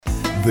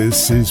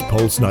This is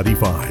Pulse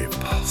 95.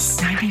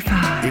 Pulse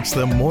 95. It's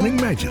the Morning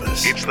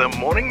Majlis. It's the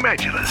Morning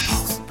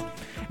Majlis.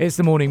 It's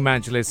the Morning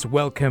Majlis.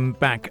 Welcome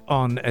back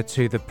on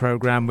to the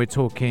program. We're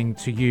talking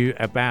to you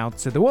about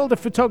the world of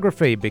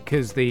photography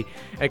because the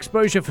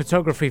Exposure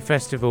Photography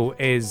Festival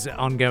is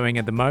ongoing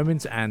at the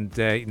moment, and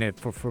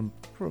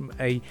from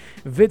a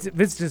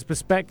visitor's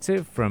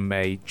perspective, from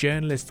a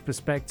journalist's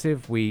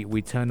perspective,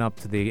 we turn up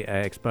to the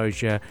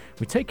exposure.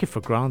 We take it for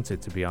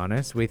granted, to be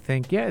honest. We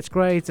think, yeah, it's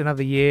great,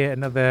 another year,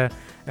 another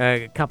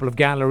couple of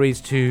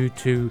galleries to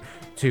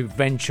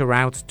venture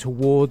out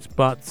towards,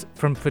 but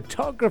from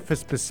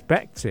photographers'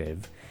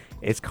 perspective,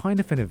 it's kind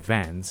of an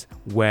event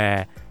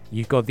where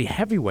you've got the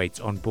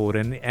heavyweights on board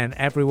and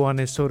everyone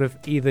is sort of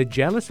either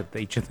jealous of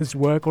each other's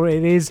work, or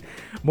it is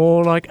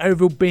more like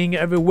being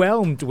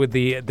overwhelmed with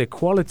the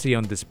quality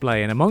on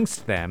display. And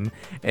amongst them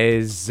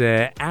is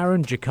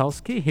Aaron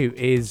Gekoski, who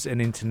is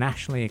an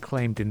internationally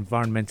acclaimed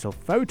environmental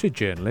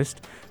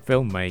photojournalist,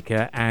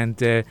 filmmaker, and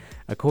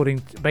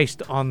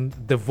based on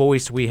the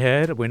voice we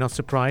heard, we're not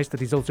surprised that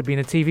he's also been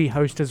a TV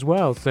host as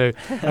well. So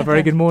a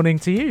very good morning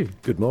to you.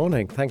 Good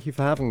morning. Thank you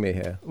for having me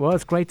here. Well,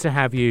 it's great to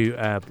have you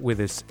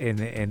with us in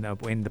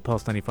the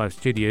Pulse 95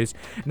 studios.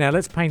 Now,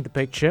 let's paint the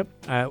picture.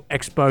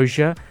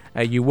 Exposure.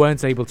 You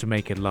weren't able to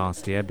make it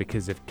last year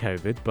because of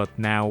COVID, but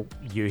now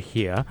you're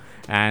here,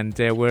 and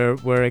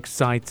we're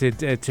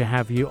excited to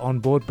have you on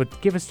board.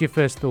 But give us your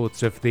first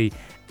thoughts of the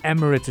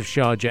Emirate of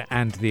Sharjah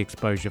and the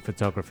Exposure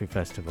Photography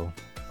Festival.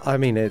 I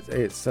mean,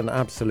 it's an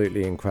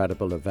absolutely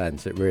incredible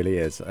event. It really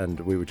is. And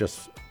we were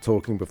just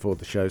talking before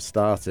the show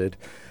started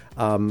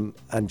and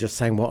just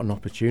saying what an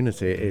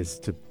opportunity it is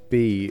to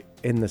be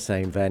in the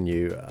same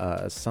venue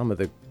as some of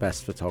the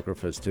best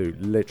photographers to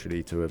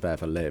have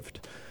ever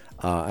lived.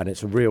 And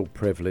it's a real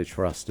privilege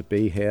for us to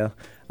be here.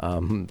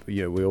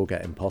 We all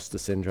get imposter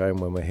syndrome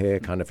when we're here,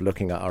 kind of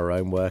looking at our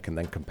own work and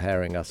then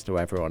comparing us to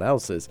everyone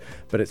else's.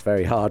 But it's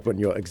very hard when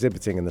you're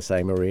exhibiting in the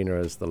same arena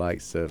as the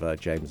likes of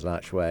James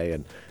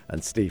Latchway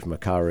and Steve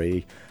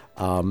McCurry.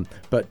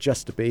 But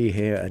just to be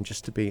here and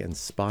just to be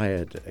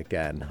inspired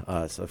again.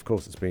 So of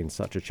course, it's been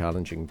such a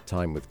challenging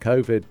time with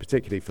COVID,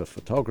 particularly for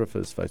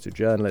photographers,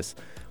 photojournalists.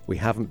 We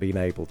haven't been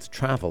able to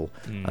travel,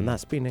 and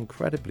that's been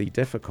incredibly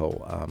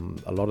difficult.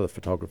 A lot of the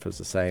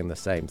photographers are saying the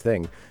same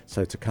thing.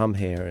 So to come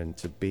here and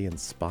to be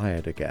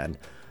inspired again,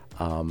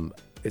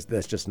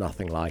 there's just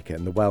nothing like it.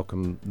 And the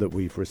welcome that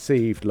we've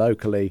received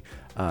locally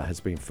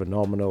has been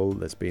phenomenal.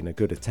 There's been a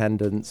good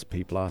attendance,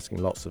 people asking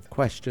lots of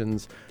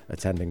questions,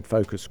 attending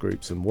focus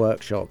groups and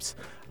workshops.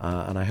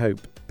 And I hope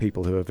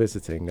people who are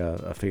visiting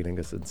are feeling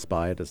as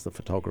inspired as the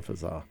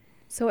photographers are.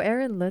 So,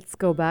 Aaron, let's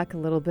go back a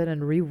little bit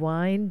and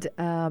rewind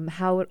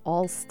how it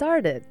all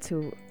started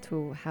to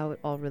how it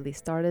all really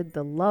started,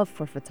 the love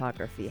for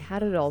photography. How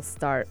did it all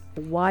start?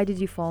 Why did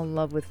you fall in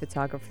love with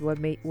photography?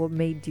 What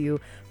made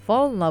you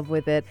fall in love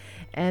with it?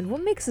 And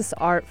what makes this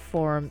art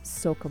form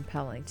so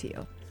compelling to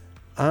you?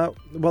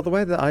 Well, the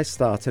way that I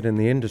started in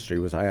the industry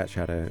was I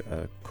actually had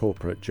a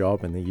corporate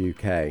job in the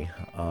UK,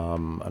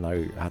 and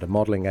I had a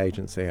modelling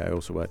agency. I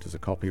also worked as a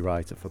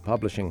copywriter for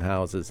publishing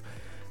houses.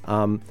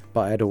 But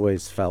I had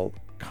always felt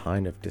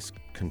kind of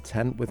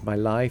discontent with my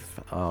life.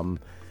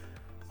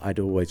 I'd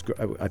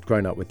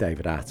grown up with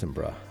David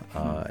Attenborough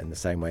in the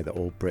same way that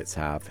all Brits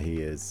have.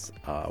 He is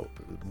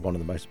one of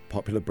the most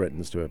popular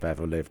Britons to have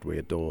ever lived. We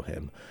adore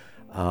him.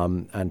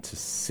 And to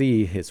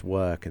see his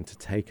work and to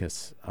take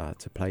us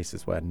to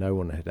places where no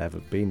one had ever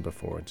been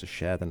before and to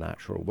share the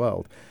natural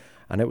world.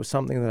 And it was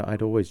something that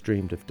I'd always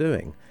dreamed of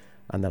doing.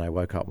 And then I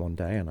woke up one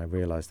day and I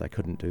realized I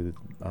couldn't do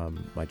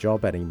my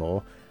job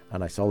anymore.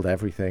 And I sold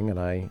everything and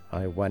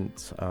I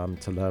went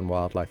to learn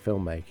wildlife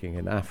filmmaking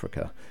in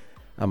Africa.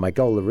 And my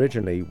goal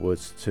originally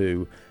was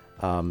to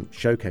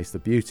showcase the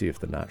beauty of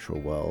the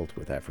natural world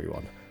with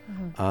everyone.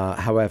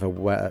 Mm-hmm.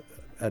 However,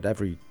 at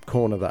every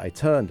corner that I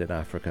turned in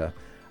Africa,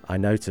 I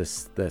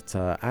noticed that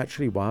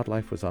actually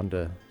wildlife was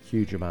under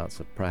huge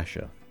amounts of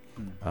pressure.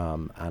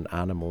 And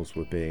animals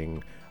were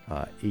being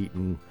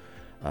eaten,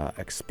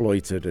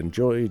 exploited,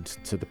 enjoyed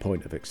to the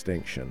point of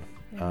extinction.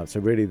 So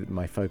really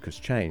my focus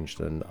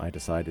changed, and I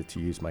decided to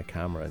use my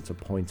camera and to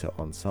point it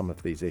on some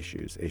of these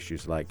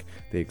issues like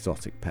the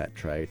exotic pet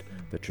trade,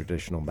 the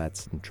traditional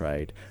medicine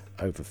trade,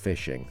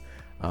 overfishing,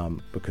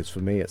 because for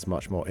me it's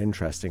much more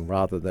interesting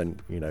rather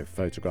than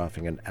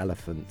photographing an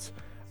elephant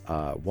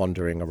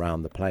wandering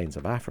around the plains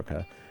of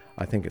Africa.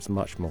 I think it's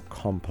much more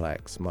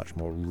complex, much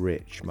more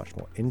rich, much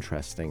more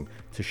interesting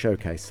to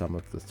showcase some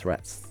of the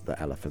threats that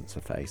elephants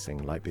are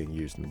facing, like being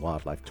used in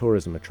wildlife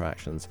tourism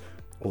attractions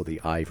or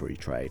the ivory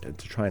trade, and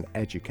to try and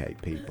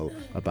educate people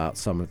about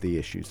some of the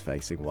issues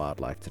facing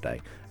wildlife today.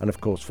 And of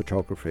course,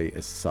 photography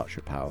is such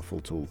a powerful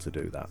tool to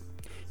do that.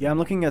 Yeah, I'm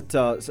looking at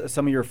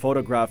some of your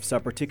photographs,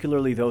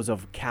 particularly those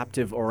of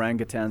captive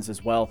orangutans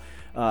as well.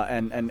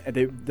 And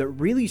they're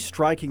really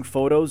striking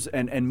photos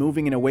and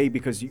moving in a way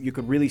because you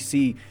could really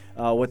see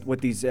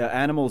what these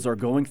animals are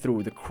going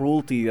through, the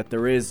cruelty that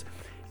there is.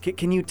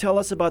 Can you tell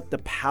us about the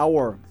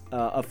power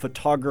of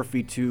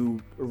photography to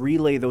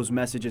relay those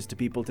messages to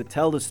people, to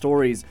tell the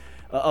stories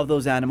of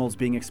those animals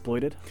being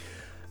exploited?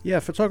 Yeah,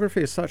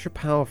 photography is such a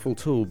powerful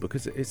tool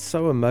because it's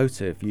so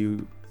emotive.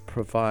 You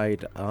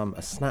provide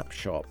a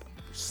snapshot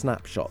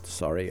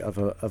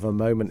of a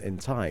moment in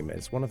time.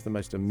 It's one of the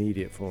most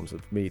immediate forms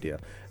of media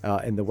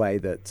in the way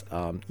that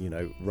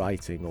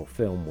writing or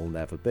film will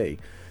never be.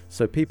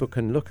 So people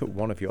can look at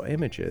one of your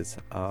images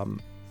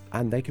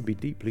and they can be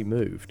deeply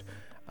moved,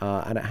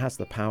 and it has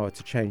the power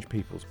to change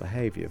people's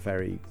behavior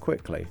very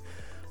quickly.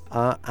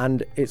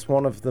 And it's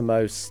one of the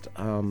most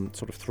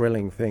sort of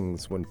thrilling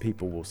things when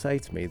people will say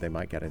to me, they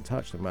might get in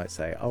touch, they might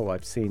say, oh,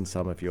 I've seen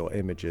some of your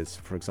images,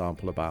 for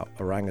example, about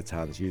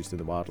orangutans used in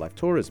the wildlife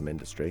tourism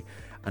industry,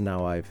 and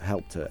now I've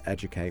helped to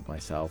educate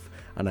myself,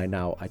 and I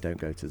don't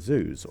go to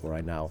zoos, or I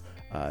now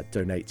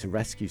donate to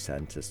rescue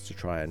centres to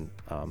try and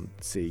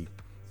see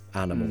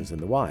animals in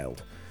the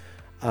wild.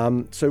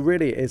 So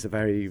really it is a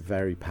very,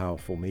 very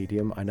powerful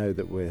medium. I know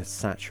that we're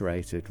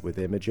saturated with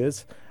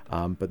images,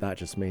 but that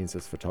just means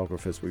as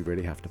photographers we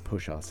really have to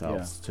push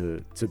ourselves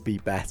to be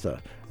better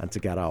and to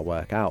get our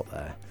work out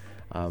there.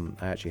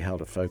 I actually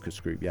held a focus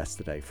group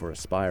yesterday for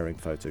aspiring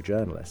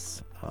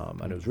photojournalists,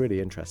 and it was really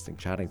interesting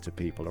chatting to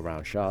people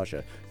around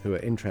Sharjah who are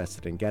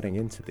interested in getting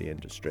into the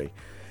industry.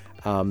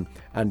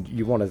 And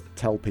you want to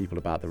tell people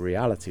about the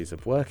realities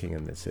of working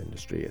in this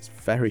industry. It's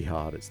very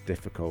hard, it's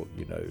difficult,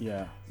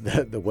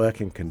 the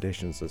working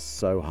conditions are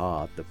so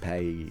hard, the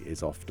pay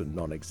is often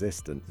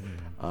non-existent,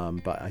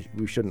 but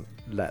we shouldn't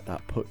let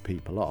that put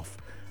people off,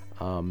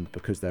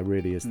 because there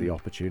really is the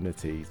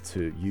opportunity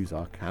to use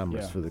our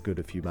cameras for the good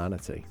of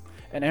humanity.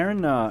 And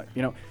Aaron,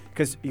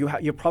 because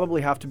you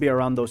probably have to be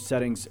around those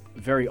settings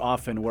very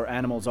often where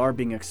animals are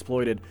being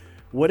exploited.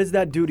 What does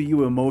that do to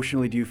you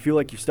emotionally? Do you feel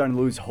like you're starting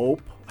to lose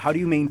hope? How do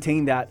you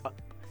maintain that?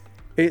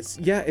 It's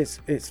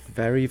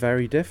very,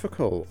 very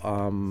difficult.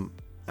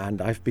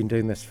 And I've been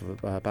doing this for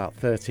about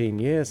 13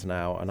 years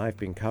now, and I've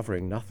been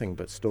covering nothing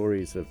but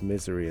stories of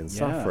misery and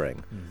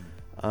suffering.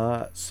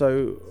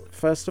 So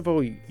first of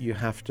all, you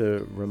have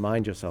to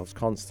remind yourselves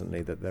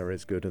constantly that there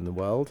is good in the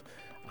world.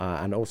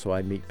 And also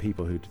I meet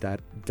people who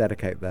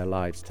dedicate their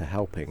lives to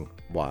helping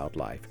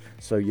wildlife.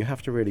 So you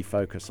have to really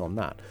focus on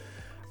that.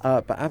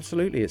 But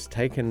absolutely, it's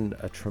taken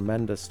a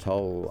tremendous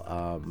toll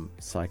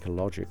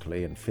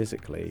psychologically and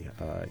physically.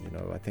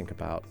 I think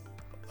about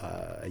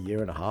a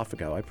year and a half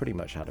ago, I pretty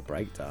much had a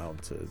breakdown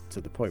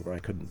to the point where I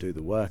couldn't do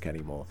the work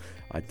anymore.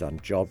 I'd done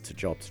job to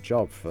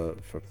job for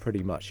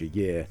pretty much a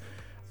year,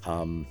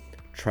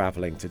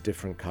 traveling to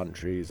different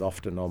countries,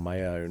 often on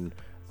my own,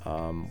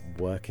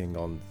 working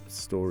on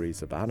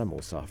stories of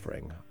animal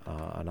suffering.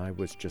 And I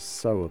was just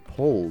so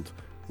appalled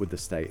with the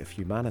state of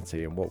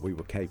humanity and what we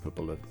were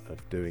capable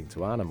of doing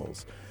to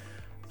animals.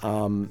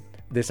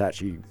 This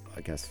actually,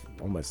 I guess,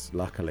 almost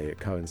luckily, it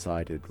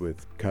coincided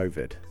with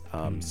COVID.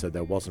 So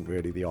there wasn't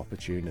really the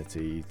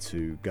opportunity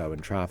to go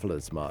and travel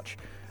as much.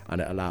 And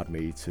it allowed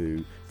me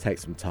to take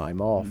some time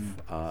off,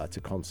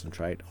 to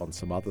concentrate on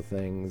some other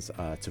things,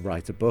 to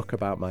write a book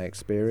about my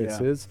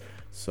experiences.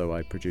 So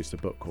I produced a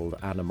book called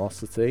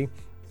Animosity,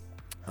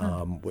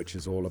 which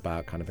is all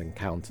about kind of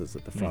encounters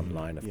at the front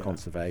line of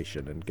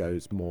conservation and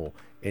goes more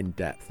in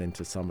depth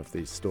into some of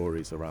these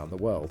stories around the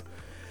world.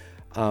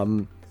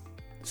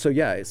 So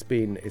yeah, it's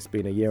been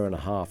a year and a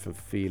half of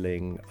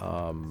feeling,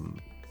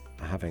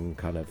 having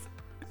kind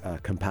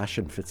of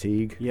compassion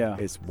fatigue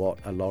is what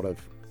a lot of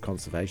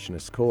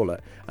conservationists call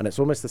it, and it's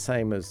almost the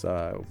same as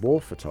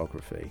war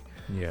photography.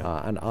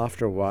 And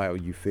after a while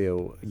you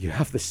feel you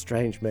have this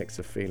strange mix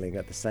of feeling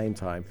at the same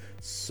time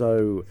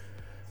so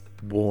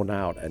worn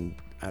out and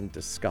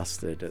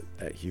disgusted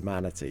at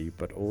humanity,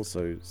 but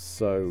also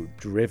so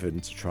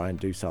driven to try and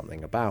do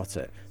something about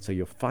it. So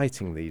you're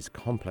fighting these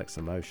complex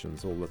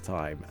emotions all the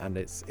time, and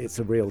it's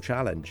a real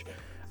challenge.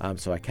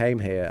 So I came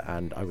here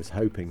and I was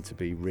hoping to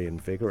be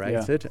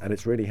reinvigorated, and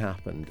it's really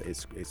happened.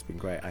 It's been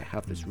great. I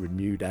have this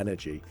renewed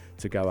energy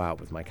to go out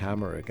with my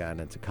camera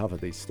again and to cover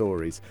these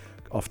stories.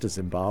 Off to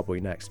Zimbabwe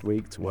next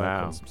week to work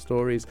on some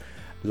stories,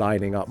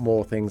 lining up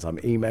more things. I'm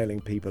emailing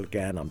people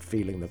again. I'm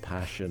feeling the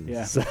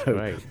passion. So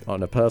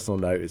on a personal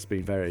note, it's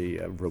been very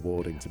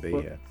rewarding to be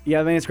here. Yeah,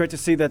 I mean, it's great to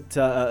see that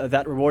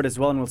that reward as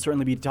well, and we'll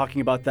certainly be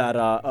talking about that.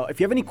 If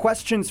you have any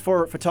questions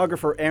for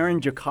photographer Aaron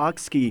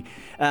Gekoski,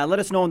 let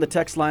us know on the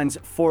text lines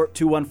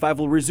 4215.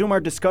 We'll resume our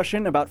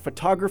discussion about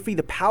photography,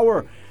 the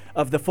power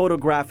of the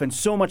photograph, and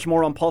so much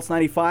more on Pulse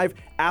 95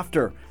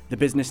 after the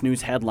business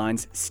news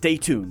headlines. Stay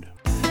tuned.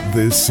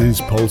 This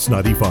is Pulse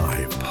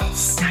 95.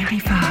 Pulse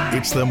 95.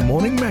 It's the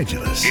Morning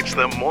Majlis. It's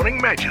the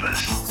Morning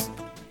Majlis.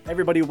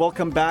 Everybody,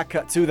 welcome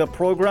back to the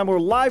program. We're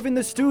live in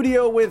the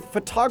studio with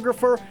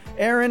photographer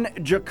Aaron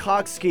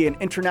Gekoski, an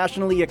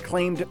internationally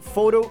acclaimed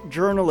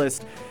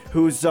photojournalist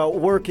whose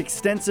work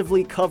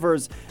extensively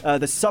covers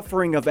the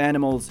suffering of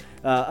animals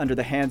under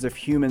the hands of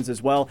humans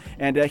as well.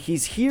 And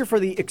he's here for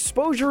the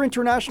Exposure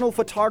International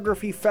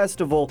Photography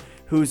Festival,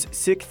 whose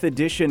 6th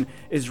edition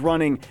is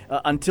running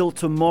until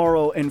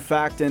tomorrow, in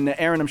fact. And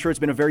Aaron, I'm sure it's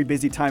been a very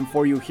busy time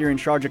for you here in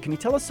Sharjah. Can you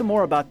tell us some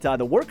more about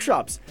the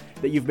workshops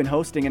that you've been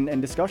hosting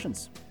and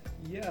discussions?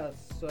 Yes.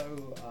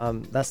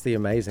 That's the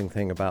amazing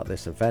thing about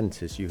this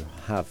event is you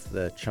have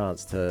the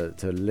chance to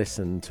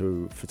listen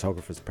to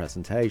photographers'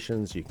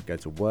 presentations. You can go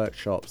to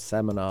workshops,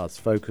 seminars,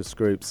 focus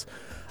groups.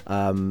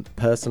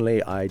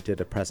 Personally, I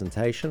did a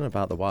presentation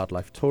about the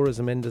wildlife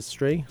tourism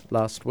industry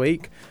last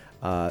week,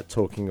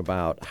 talking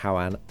about how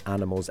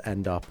animals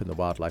end up in the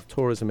wildlife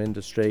tourism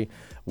industry,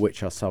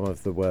 which are some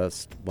of the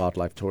worst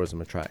wildlife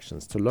tourism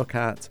attractions to look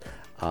at.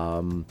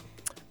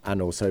 And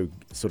also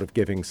sort of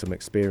giving some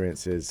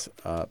experiences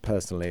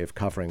personally of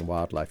covering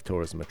wildlife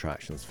tourism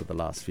attractions for the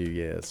last few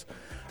years.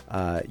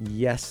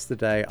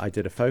 Yesterday, I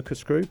did a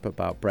focus group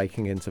about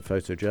breaking into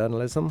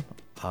photojournalism.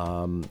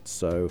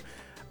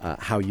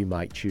 How you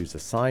might choose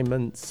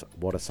assignments,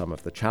 what are some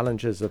of the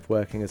challenges of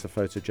working as a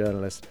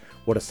photojournalist,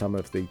 what are some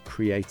of the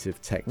creative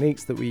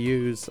techniques that we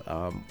use,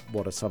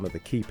 what are some of the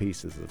key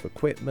pieces of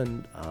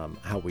equipment,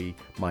 how we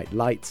might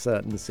light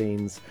certain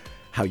scenes,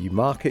 how you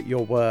market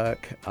your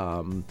work,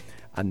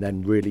 and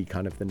then really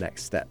kind of the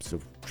next steps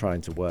of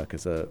trying to work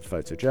as a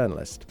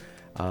photojournalist.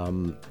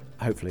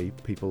 Hopefully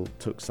people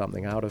took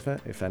something out of it.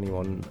 If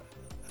anyone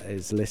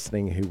is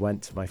listening who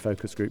went to my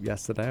focus group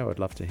yesterday, I would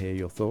love to hear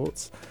your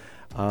thoughts.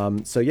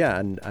 And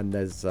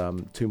there's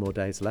 2 more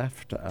days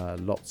left,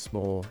 lots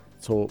more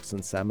talks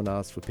and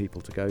seminars for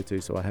people to go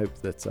to. So I hope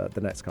that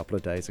the next couple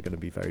of days are going to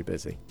be very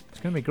busy. It's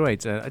going to be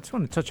great. I just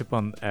want to touch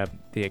upon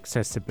the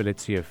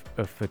accessibility of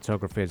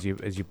photography, as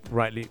you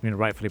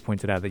rightfully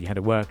pointed out that you had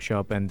a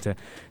workshop and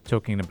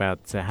talking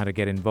about how to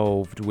get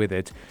involved with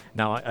it.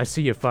 Now I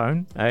see your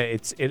phone.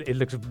 It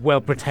looks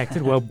well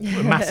protected, a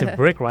massive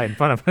brick right in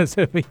front of us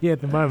over here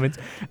at the moment.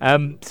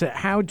 So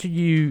how do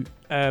you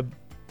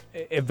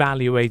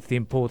evaluate the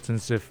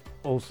importance of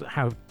also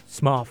how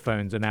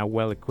smartphones are now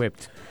well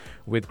equipped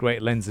with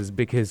great lenses,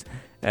 because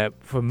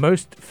for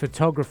most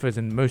photographers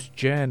and most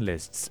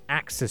journalists,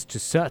 access to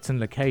certain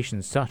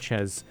locations, such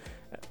as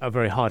a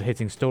very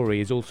hard-hitting story,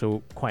 is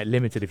also quite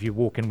limited if you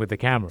walk in with the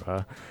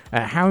camera.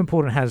 How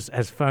important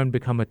has phone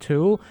become a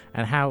tool,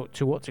 and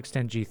to what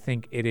extent do you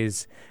think it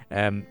is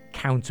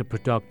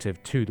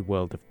counterproductive to the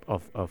world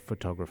of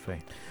photography?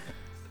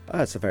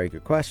 That's a very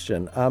good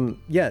question.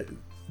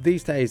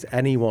 These days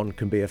anyone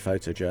can be a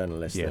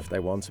photojournalist if they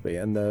want to be,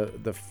 and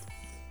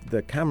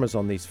the cameras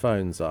on these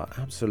phones are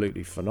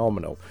absolutely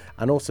phenomenal.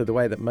 And also the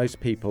way that most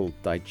people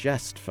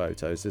digest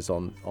photos is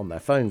on their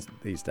phones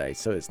these days.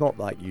 So it's not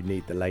like you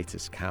need the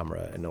latest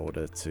camera in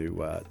order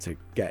to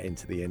get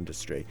into the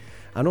industry.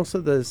 And also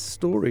there's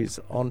stories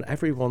on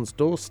everyone's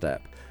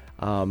doorstep.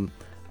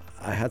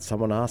 I had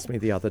someone ask me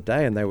the other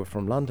day, and they were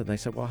from London. They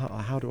said, well,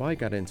 how do I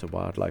get into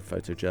wildlife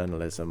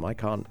photojournalism? I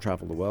can't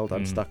travel the world.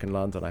 I'm stuck in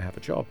London. I have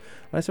a job.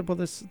 And I said, well,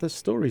 there's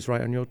stories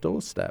right on your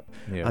doorstep.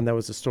 Yeah. And there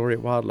was a story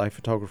at Wildlife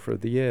Photographer of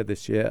the Year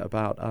this year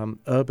about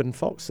urban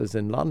foxes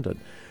in London.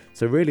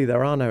 So really,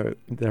 there are no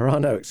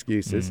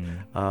excuses.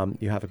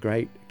 You have a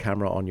great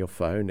camera on your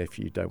phone if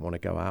you don't want to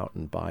go out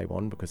and buy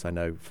one, because I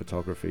know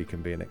photography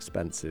can be an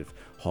expensive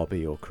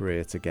hobby or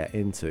career to get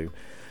into.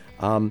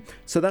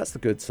 So that's the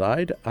good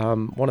side.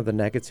 One of the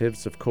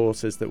negatives, of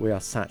course, is that we are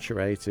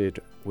saturated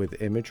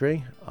with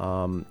imagery.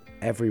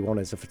 Everyone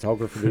is a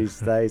photographer these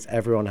days.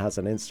 Everyone has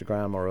an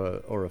Instagram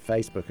or a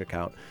Facebook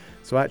account.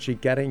 So actually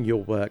getting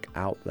your work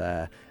out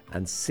there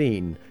and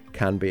seen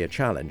can be a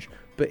challenge.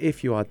 But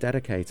if you are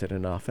dedicated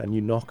enough and you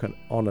knock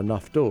on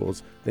enough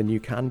doors, then you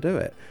can do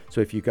it.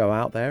 So if you go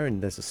out there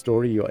and there's a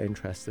story you're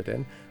interested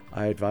in,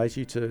 I advise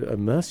you to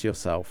immerse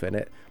yourself in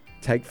it,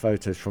 take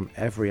photos from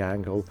every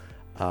angle,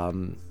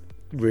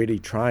 really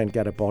try and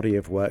get a body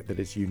of work that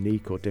is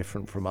unique or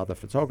different from other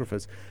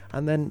photographers,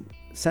 and then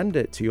send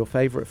it to your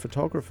favorite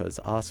photographers.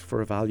 Ask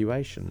for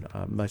evaluation.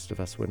 Most of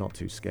us, we're not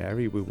too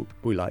scary.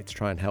 We like to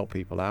try and help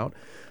people out.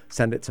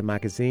 Send it to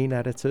magazine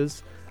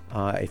editors.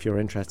 If you're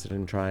interested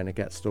in trying to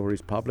get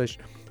stories published,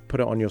 put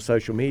it on your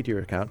social media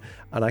account,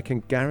 and I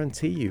can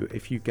guarantee you,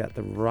 if you get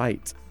the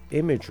right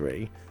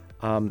imagery,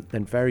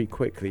 then very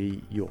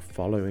quickly your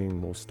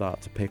following will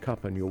start to pick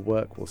up and your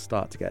work will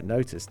start to get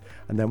noticed.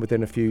 And then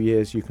within a few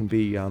years, you can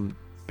be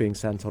being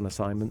sent on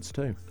assignments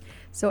too.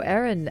 So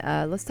Aaron,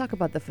 let's talk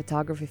about the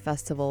photography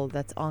festival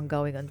that's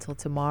ongoing until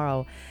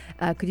tomorrow.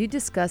 Could you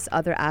discuss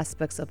other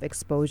aspects of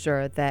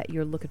exposure that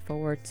you're looking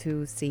forward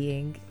to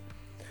seeing?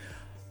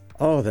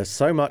 Oh, there's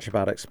so much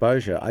about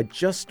exposure. I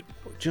just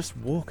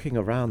walking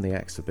around the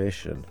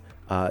exhibition,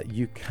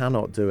 you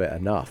cannot do it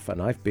enough. And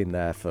I've been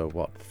there for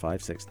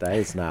 5-6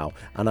 days now,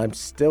 and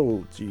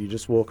you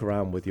just walk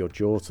around with your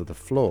jaw to the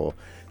floor.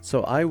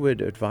 So I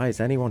would advise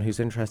anyone who's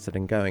interested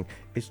in going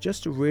is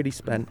just to really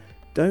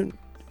don't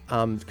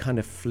kind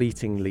of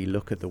fleetingly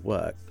look at the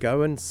work.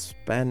 Go and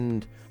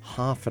spend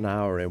half an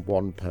hour in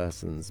one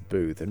person's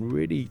booth and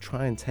really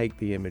try and take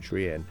the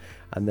imagery in.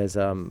 And there's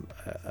a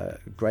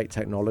great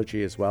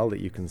technology as well that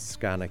you can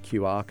scan a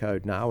QR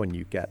code now and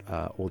you get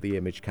all the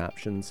image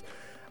captions.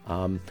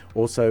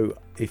 Also,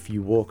 if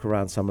you walk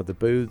around some of the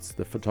booths,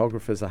 the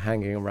photographers are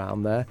hanging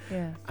around there.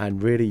 Yeah.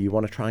 And really, you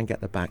want to try and get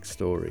the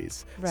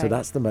backstories. So Right.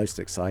 that's the most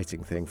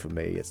exciting thing for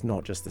me. It's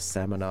not just the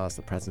seminars,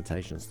 the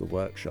presentations, the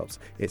workshops.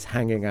 It's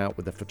hanging out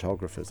with the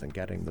photographers and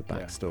getting the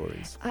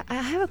backstories. I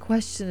have a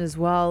question as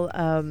well.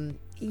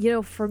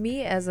 For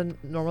me as a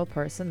normal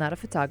person, not a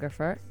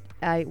photographer,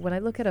 when I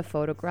look at a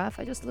photograph,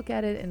 I just look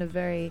at it in a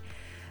very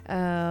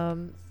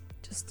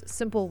just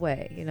simple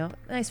way,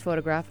 nice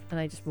photograph, and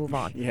I just move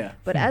on. Yeah.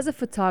 But as a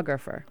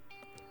photographer,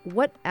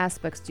 what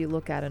aspects do you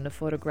look at in a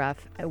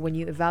photograph when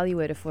you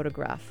evaluate a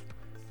photograph?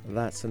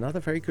 That's another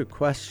very good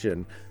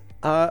question.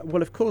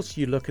 Well, of course,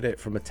 you look at it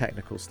from a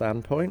technical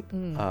standpoint.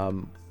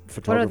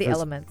 What are the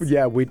elements?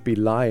 Yeah, we'd be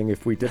lying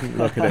if we didn't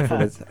look at it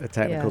from a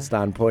technical Yeah.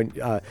 standpoint.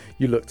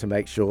 You look to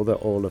make sure that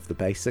all of the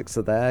basics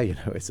are there.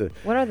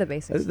 What are the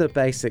basics? The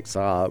basics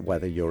are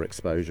whether your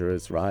exposure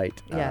is right,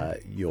 Yeah.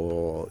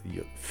 your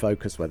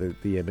focus, whether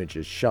the image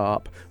is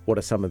sharp. What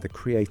are some of the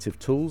creative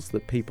tools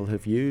that people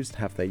have used?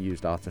 Have they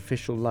used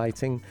artificial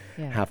lighting?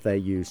 Yeah. Have they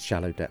used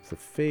shallow depth of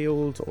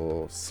field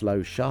or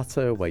slow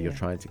shutter, where you're Yeah.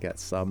 trying to get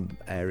some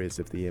areas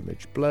of the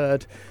image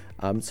blurred?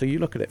 So you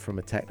look at it from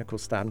a technical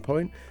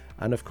standpoint.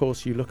 And of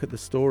course, you look at the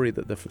story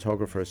that the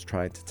photographer is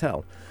trying to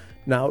tell.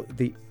 Now,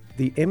 the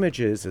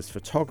images as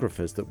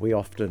photographers that we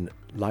often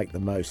like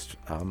the most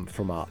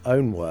from our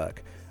own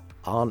work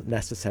aren't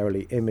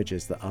necessarily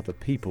images that other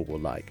people will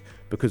like,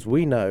 because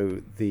we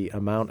know the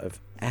amount of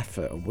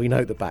effort and we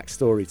know the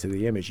backstory to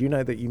the image. You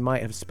know that you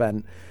might have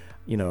spent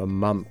a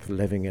month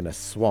living in a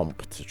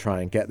swamp to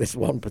try and get this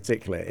one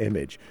particular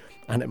image.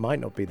 And it might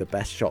not be the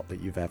best shot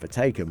that you've ever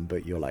taken,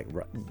 but you're like,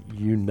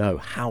 you know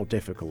how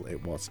difficult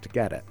it was to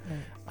get it.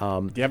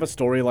 Do you have a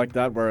story like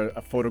that where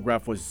a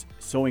photograph was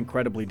so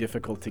incredibly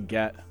difficult to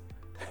get?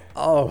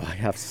 Oh, I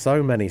have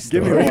so many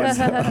Give stories.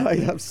 me one. I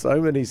have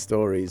so many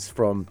stories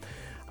from,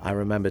 I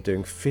remember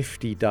doing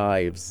 50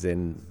 dives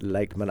in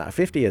Lake Manal.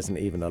 50 isn't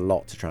even a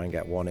lot to try and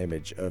get one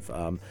image of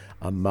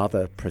a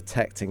mother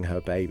protecting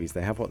her babies.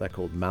 They have what they're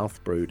called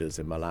mouth brooders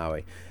in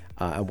Malawi.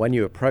 And when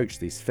you approach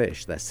these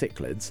fish, they're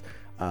cichlids,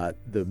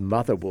 the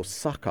mother will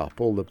suck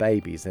up all the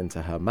babies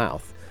into her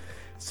mouth.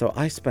 So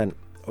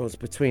it was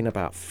between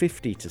about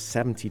 50 to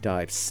 70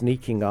 dives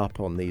sneaking up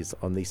on these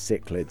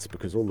cichlids,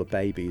 because all the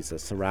babies are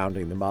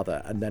surrounding the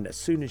mother, and then as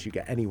soon as you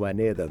get anywhere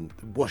near them,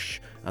 whoosh,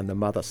 and the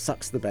mother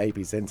sucks the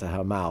babies into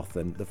her mouth,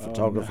 and the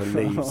photographer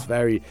leaves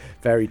very,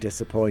 very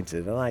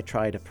disappointed. And I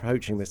tried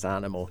approaching this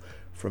animal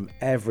from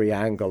every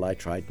angle. I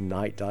tried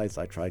night dives,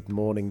 I tried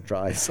morning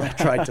dives, I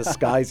tried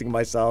disguising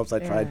myself, I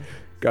tried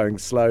going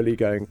slowly,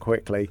 going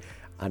quickly,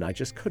 and I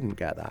just couldn't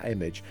get that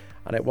image.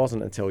 And it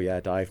wasn't until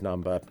dive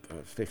number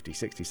 50,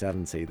 60,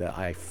 70 that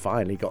I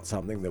finally got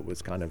something that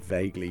was kind of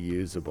vaguely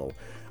usable.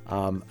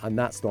 And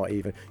that's not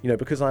even,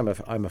 because I'm a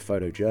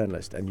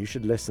photojournalist, and you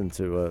should listen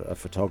to a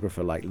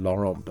photographer like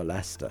Laurent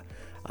Balester.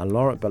 And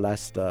Laurent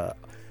Balester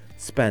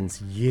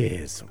spends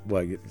years,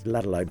 well,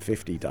 let alone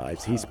 50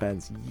 dives, he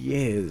spends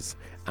years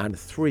and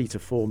 $3 to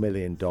 $4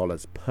 million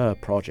per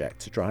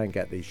project to try and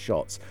get these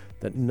shots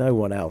that no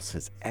one else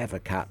has ever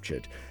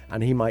captured.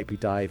 And he might be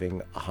diving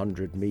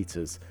 100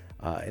 meters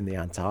in the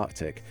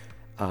Antarctic,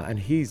 and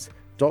he's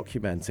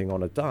documenting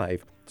on a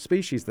dive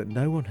species that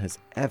no one has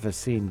ever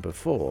seen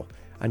before.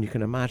 And you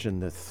can imagine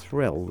the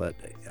thrill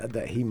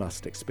that he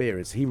must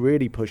experience. He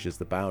really pushes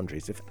the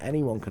boundaries. If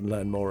anyone can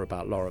learn more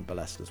about Laurent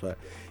Balester's work,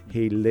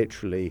 he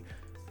literally,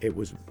 it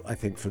was, I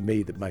think for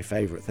me, that my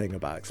favorite thing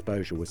about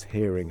exposure was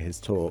hearing his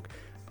talk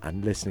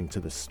and listening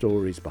to the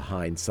stories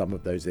behind some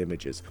of those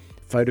images.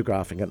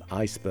 Photographing an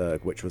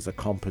iceberg, which was a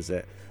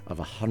composite of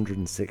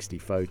 160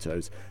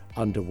 photos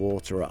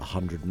underwater at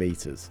 100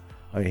 meters.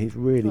 I mean, he's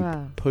really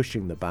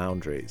pushing the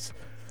boundaries.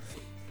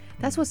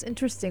 That's what's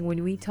interesting.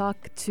 When we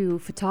talk to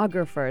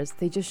photographers,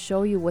 they just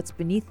show you what's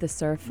beneath the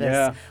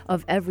surface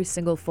of every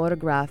single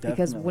photograph.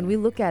 Because when we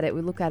look at it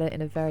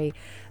in a very,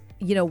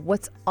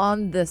 what's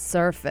on the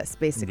surface,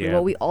 basically. Yeah.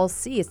 What we all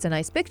see, it's a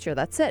nice picture,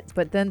 that's it.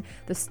 But then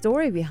the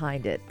story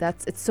behind it,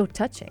 it's so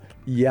touching.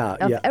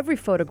 Of every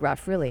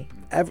photograph, really.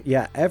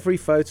 Every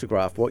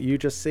photograph, what you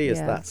just see is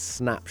that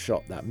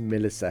snapshot, that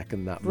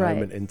millisecond, that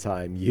moment in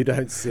time. You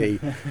don't see,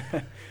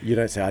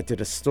 I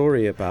did a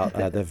story about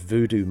the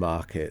voodoo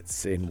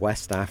markets in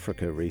West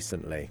Africa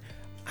recently,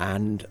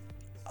 and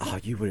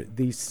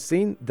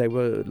they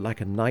were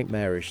like a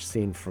nightmarish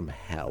scene from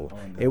hell. Oh,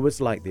 no. It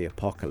was like the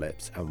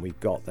apocalypse, and we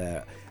got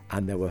there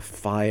and there were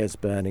fires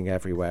burning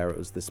everywhere. It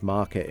was this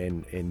market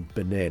in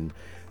Benin.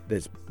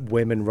 There's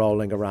women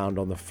rolling around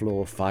on the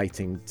floor,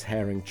 fighting,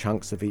 tearing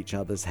chunks of each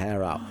other's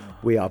hair out.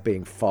 We are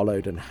being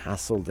followed and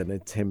hassled and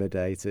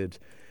intimidated.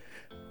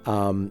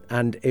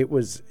 And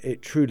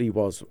it truly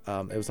was,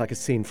 it was like a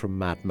scene from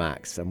Mad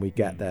Max. And we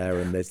get there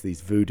and there's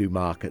these voodoo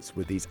markets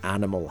with these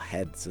animal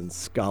heads and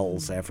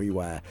skulls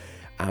everywhere.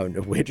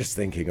 And we're just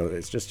thinking,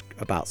 it's just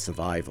about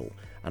survival.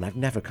 And I've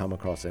never come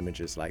across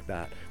images like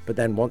that. But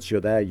then once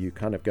you're there, you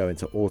kind of go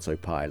into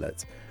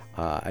autopilot.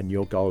 and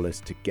your goal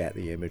is to get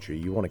the imagery.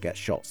 You want to get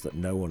shots that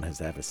no one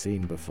has ever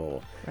seen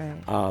before.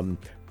 Right.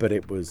 But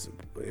it was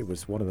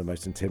one of the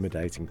most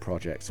intimidating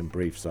projects and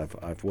briefs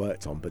I've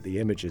worked on. But the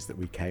images that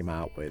we came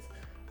out with,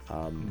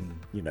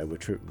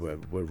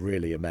 were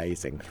really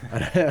amazing.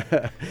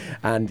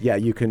 And yeah,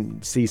 you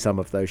can see some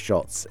of those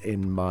shots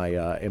in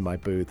my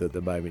booth at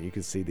the moment. You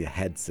can see the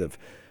heads of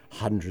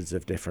hundreds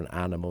of different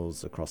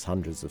animals across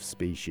hundreds of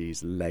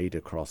species laid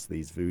across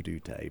these voodoo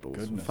tables.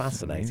 Goodness.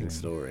 Fascinating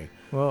story.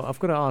 Well, I've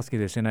got to ask you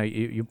this.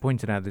 You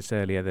pointed out this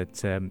earlier that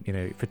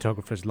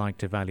photographers like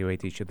to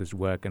evaluate each other's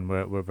work, and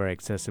we're very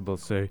accessible.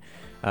 So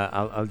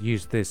I'll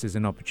use this as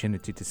an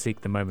opportunity to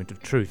seek the moment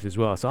of truth as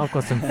well. So I've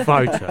got some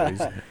photos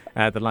that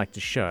I'd like to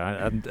show.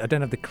 I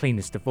don't have the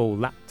cleanest of all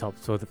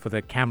laptops for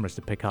the cameras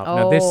to pick up.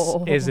 Now this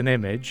is an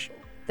image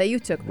that you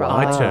took,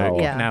 Wow. probably. I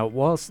took. Yeah. Now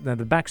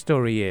the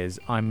backstory is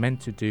I'm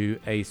meant to do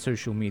a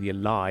social media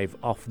live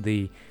off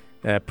the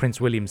Prince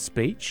William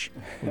speech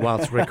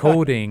whilst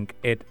recording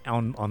it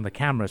on the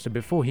camera. So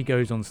before he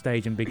goes on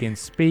stage and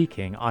begins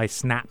speaking, I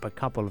snap a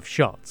couple of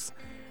shots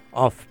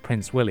of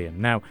Prince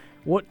William. Now,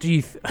 what do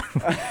you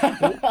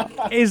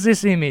is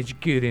this image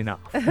good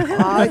enough?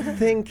 I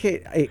think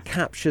it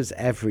captures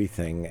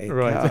everything.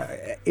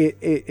 Right.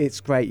 It's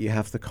great. You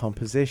have the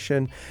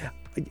composition.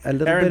 A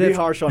little Aaron, bit be of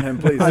harsh on him,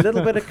 please. a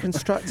little bit of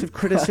constructive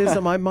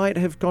criticism. I might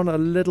have gone a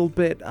little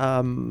bit.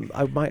 I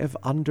might have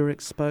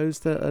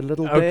underexposed it a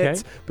little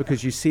bit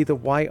because you see the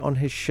white on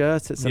his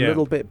shirt. It's a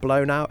little bit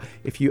blown out.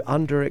 If you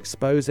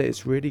underexpose it,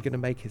 it's really going to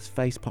make his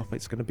face pop.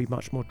 It's going to be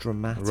much more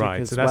dramatic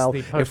as so that's well.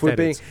 the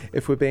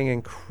If we're being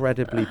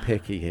incredibly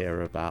picky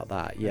here about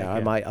that,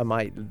 I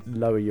might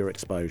lower your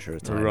exposure a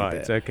tiny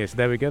bit. Okay. So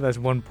there we go. That's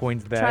 1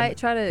 point there. Try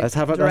to Let's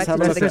have direct a it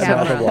to look the at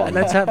camera. another one.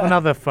 Let's have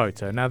another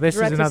photo. Now this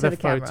Direct is us to another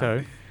the camera. photo.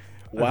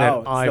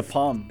 Wow, that it's the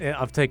palm.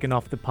 I've taken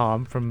off the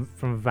palm from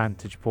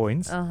vantage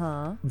points.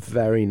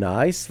 Very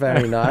nice,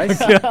 very nice.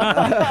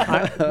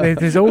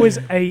 There's always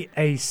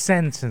a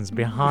sentence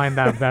behind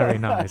that very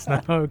nice. No,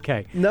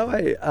 okay. No,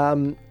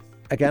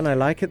 again, I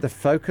like it. The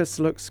focus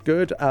looks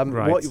good.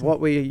 Right. What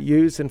we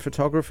use in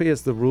photography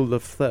is the rule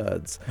of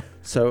thirds.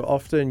 So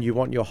often you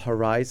want your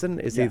horizon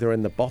is either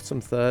in the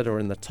bottom third or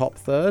in the top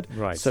third.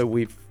 Right. So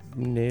we've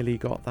nearly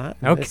got that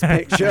in this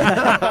picture.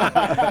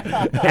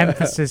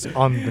 Emphasis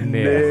on the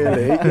near.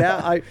 Nearly.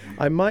 Yeah,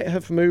 I might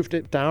have moved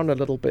it down a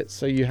little bit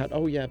so you had.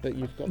 Oh yeah, but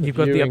you've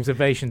got the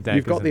observation deck.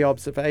 You've got the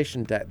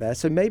observation deck there.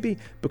 So maybe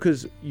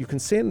because you can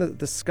see in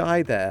the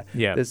sky there,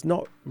 there's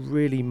not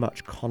really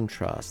much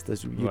contrast.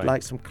 You'd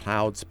like some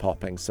clouds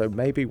popping. So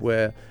maybe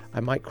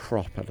I might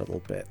crop a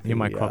little bit. You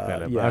might crop it a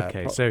little bit.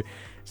 Okay, so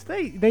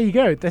there you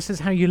go. This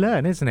is how you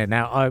learn, isn't it?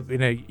 Now,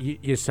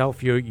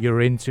 yourself, you're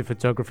into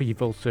photography.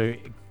 You've also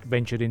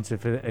ventured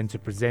into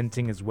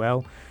presenting as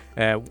well.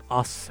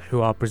 Us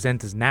who are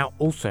presenters now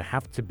also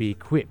have to be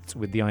equipped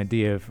with the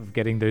idea of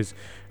getting those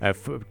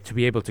to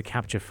be able to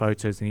capture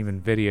photos and even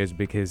videos,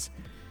 because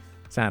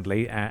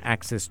sadly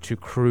access to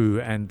crew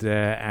and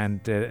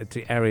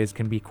to areas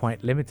can be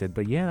quite limited.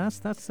 But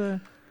that's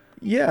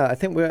Yeah, I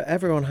think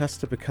everyone has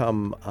to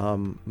become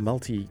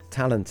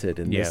multi-talented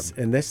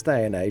in this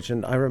day and age.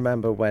 And I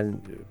remember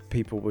when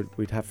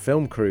we'd have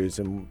film crews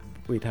and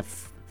we'd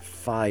have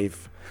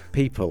 5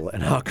 people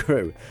in our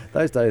crew.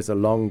 Those days are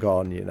long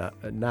gone.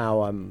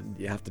 Now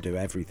you have to do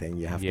everything.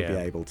 You have to be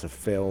able to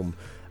film,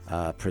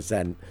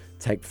 present,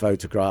 take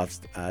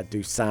photographs,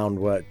 do sound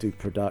work, do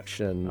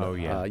production.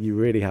 You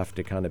really have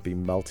to kind of be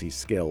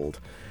multi-skilled.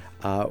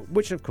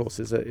 Which of course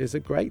is a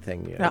great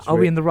thing. Now, are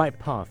we in the right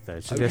path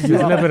though? So there's a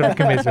little bit of a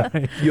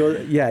commitment.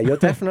 You're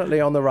definitely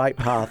on the right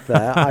path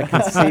there. I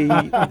can see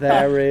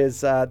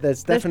there's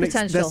definitely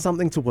there's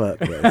something to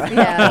work with.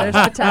 Yeah,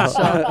 there's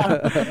potential.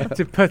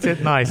 To put it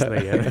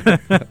nicely.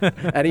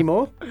 Any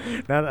more?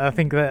 No, I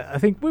think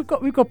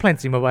we've got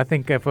plenty more. But I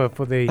think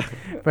for the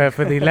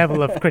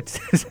level of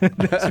criticism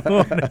this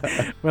morning,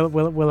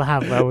 we'll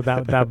have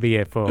that'll be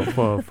it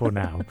for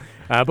now.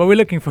 But we're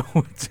looking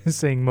forward to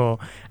seeing more.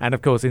 And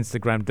of course,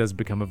 Instagram does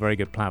become a very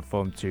good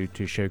platform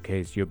to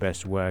showcase your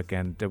best work.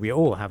 And we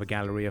all have a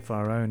gallery of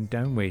our own,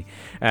 don't we?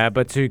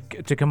 But to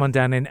come on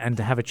down and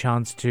to have a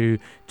chance to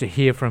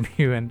hear from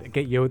you and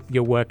get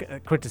your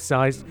work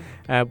criticized,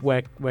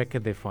 where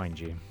could they find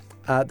you?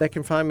 They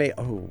can find me.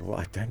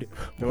 I don't.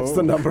 What's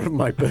the number of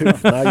my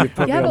booth? Now you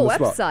put me have on a the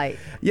spot. website.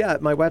 Yeah,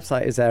 my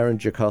website is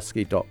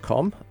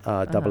aarongekoski.com.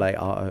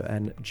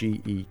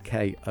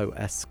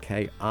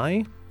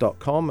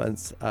 AARONGEKOSKI.com, and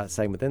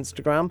same with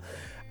Instagram.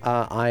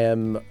 I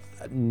am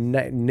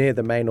near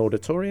the main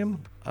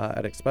auditorium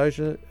at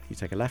Exposure. You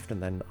take a left,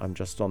 and then I'm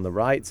just on the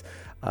right.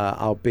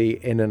 I'll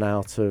be in and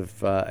out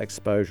of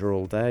Exposure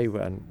all day,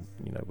 and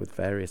with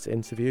various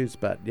interviews.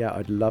 But yeah,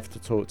 I'd love to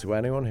talk to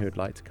anyone who'd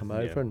like to come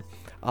over and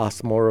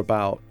ask more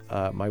about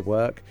my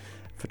work.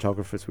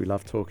 Photographers, we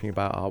love talking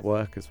about our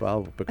work as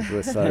well,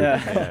 because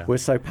we're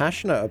so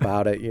passionate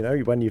about it.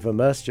 When you've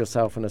immersed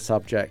yourself in a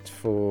subject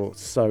for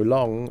so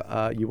long,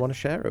 you want to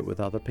share it with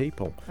other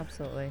people.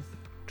 Absolutely.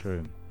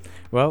 True.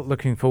 Well,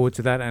 looking forward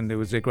to that, and it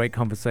was a great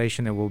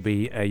conversation. It will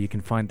be, you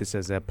can find this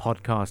as a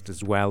podcast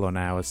as well on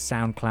our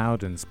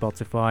SoundCloud and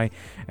Spotify,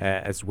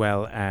 as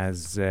well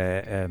as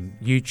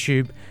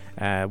YouTube.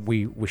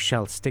 We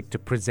shall stick to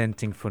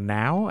presenting for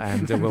now,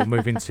 and we'll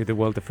move into the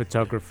world of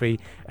photography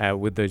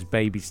with those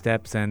baby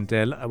steps. And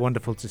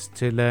wonderful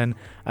to learn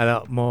a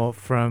lot more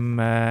from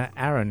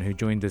Aaron, who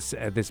joined us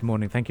this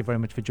morning. Thank you very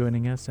much for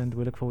joining us, and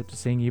we look forward to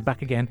seeing you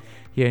back again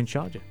here in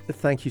Sharjah.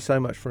 Thank you so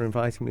much for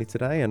inviting me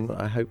today, and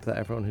I hope that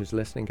everyone who's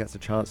listening gets a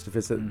chance to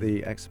visit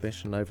the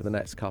exhibition over the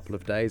next couple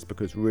of days,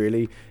 because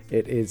really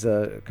it is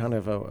a kind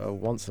of a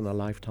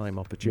once-in-a-lifetime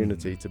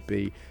opportunity to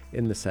be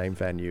in the same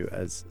venue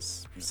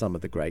as some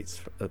of the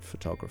greats of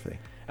photography.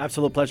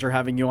 Absolute pleasure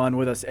having you on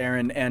with us,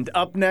 Aaron. And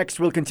up next,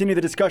 we'll continue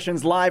the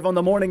discussions live on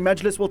the Morning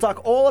Majlis. We'll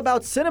talk all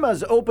about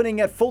cinemas opening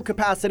at full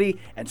capacity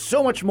and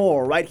so much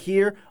more right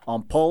here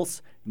on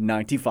Pulse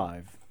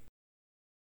 95.